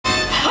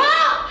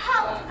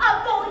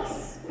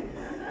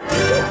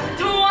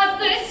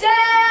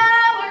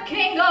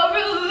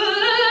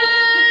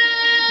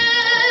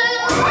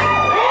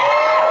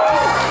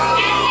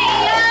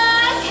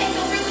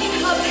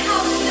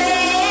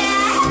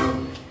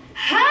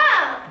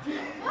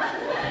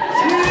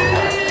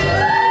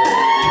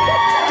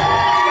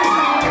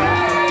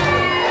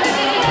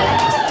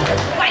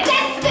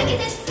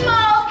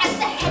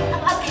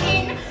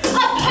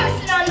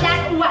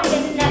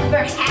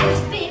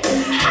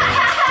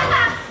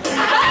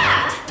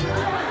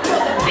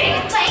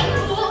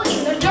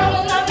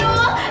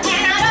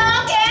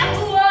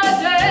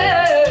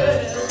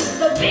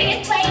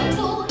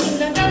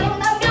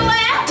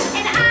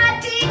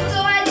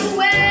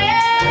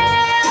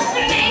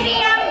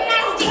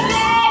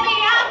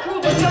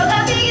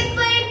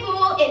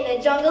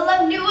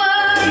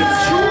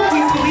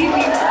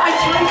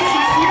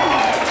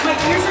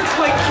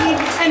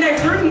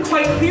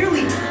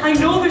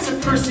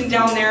person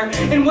down there.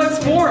 And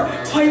what's more,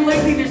 quite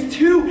likely there's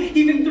 2,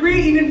 even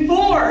 3, even 4.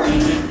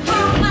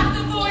 That's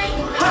the voice.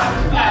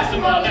 That's the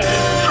mother.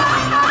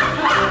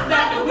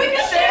 That's the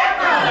wicked share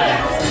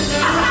brothers.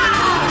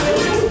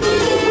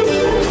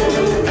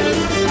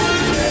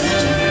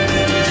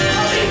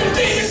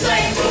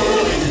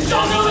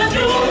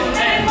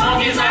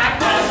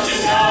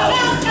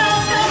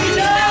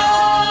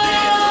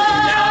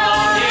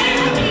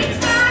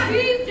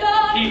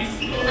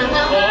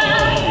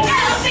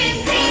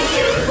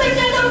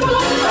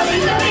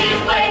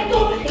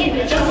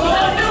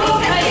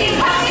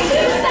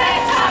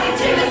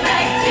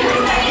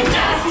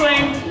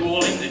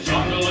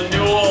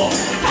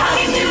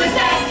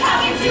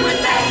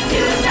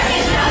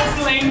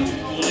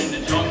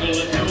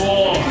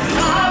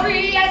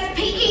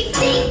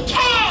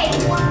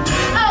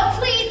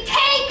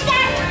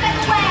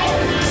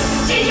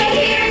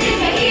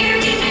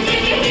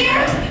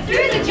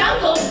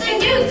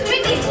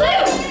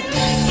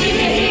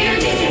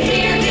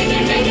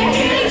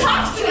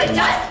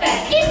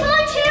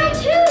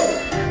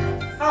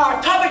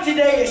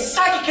 Today is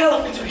psychic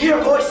elephants who hear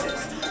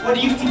voices. What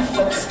do you think,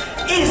 folks?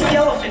 Is the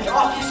elephant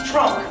off his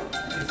trunk?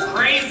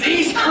 Crazy.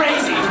 He's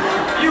crazy.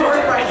 You heard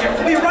it right here.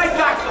 We'll be right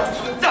back,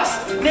 folks, with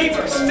Dust,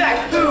 Neighbor,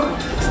 Speck, Who.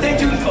 Stay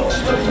tuned, folks.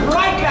 We'll be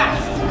right back.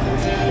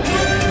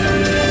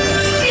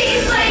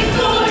 He's playing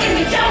food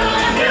in the jungle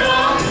and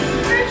pool.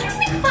 Bertram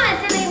McFuzz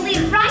and I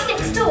live right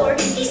next door.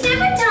 He's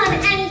never done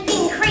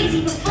anything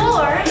crazy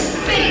before.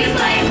 He's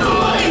playing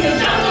fool in the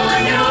jungle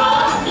and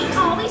pool. He's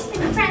always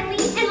been friendly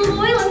and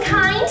loyal and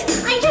kind.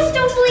 I just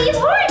don't believe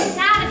Horace is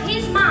out of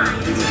his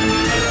mind. Did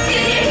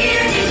you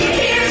hear? Did you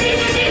hear? Did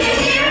you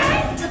hear?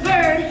 It's a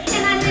bird,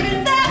 and I live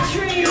in that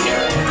tree. Did you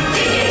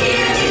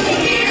hear? Did you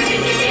hear?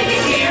 Did you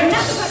hear?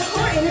 Enough about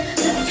Horton.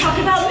 Let's talk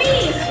about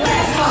me.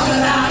 Let's talk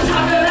about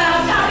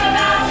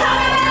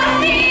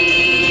me.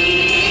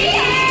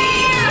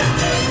 Yeah.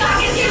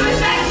 Talking to a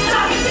sex,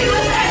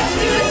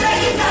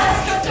 it does.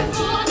 Just a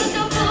fool, just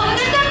a fool,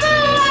 just a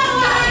fool.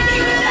 Talking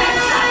to a sex,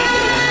 it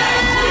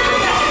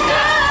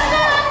does.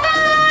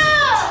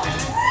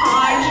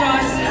 I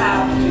just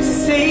have to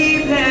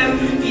save them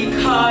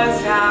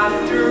because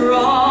after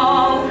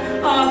all,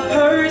 a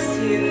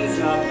person's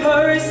a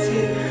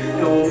person,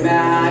 no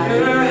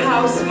matter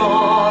how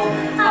small.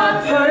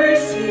 A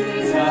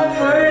person's a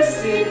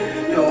person,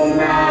 no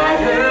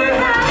matter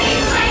how.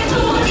 He's playing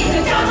fool in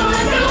the jungle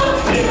and pool.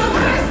 He's the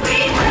worst we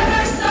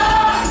ever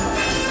saw.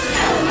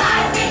 Telling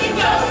lies, making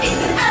jokes,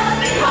 he's an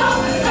elephant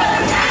hope.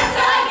 But that's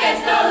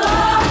against the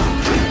law.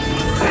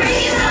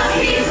 Bringing up,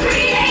 he's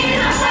creating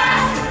a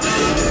class.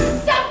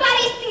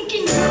 Somebody's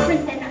thinking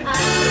different than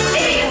us.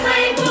 He's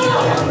playing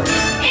fool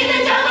in the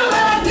jungle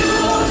of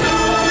Nool,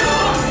 Nool,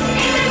 Nool.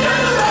 In the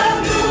jungle of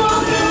Nool,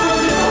 Nool,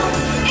 Nool.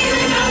 In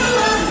the jungle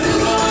of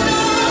Nool,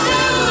 Nool,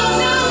 Nool,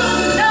 Nool,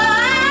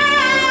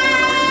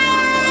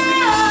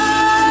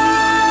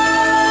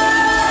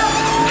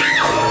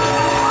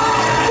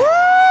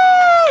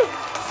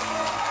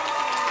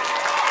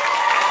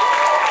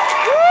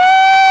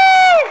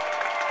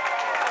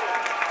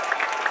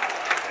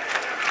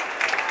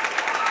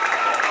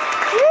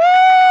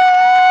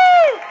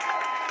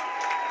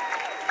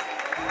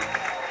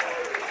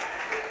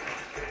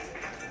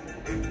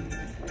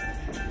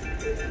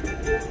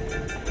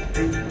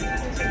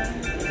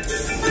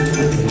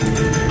 Thank you.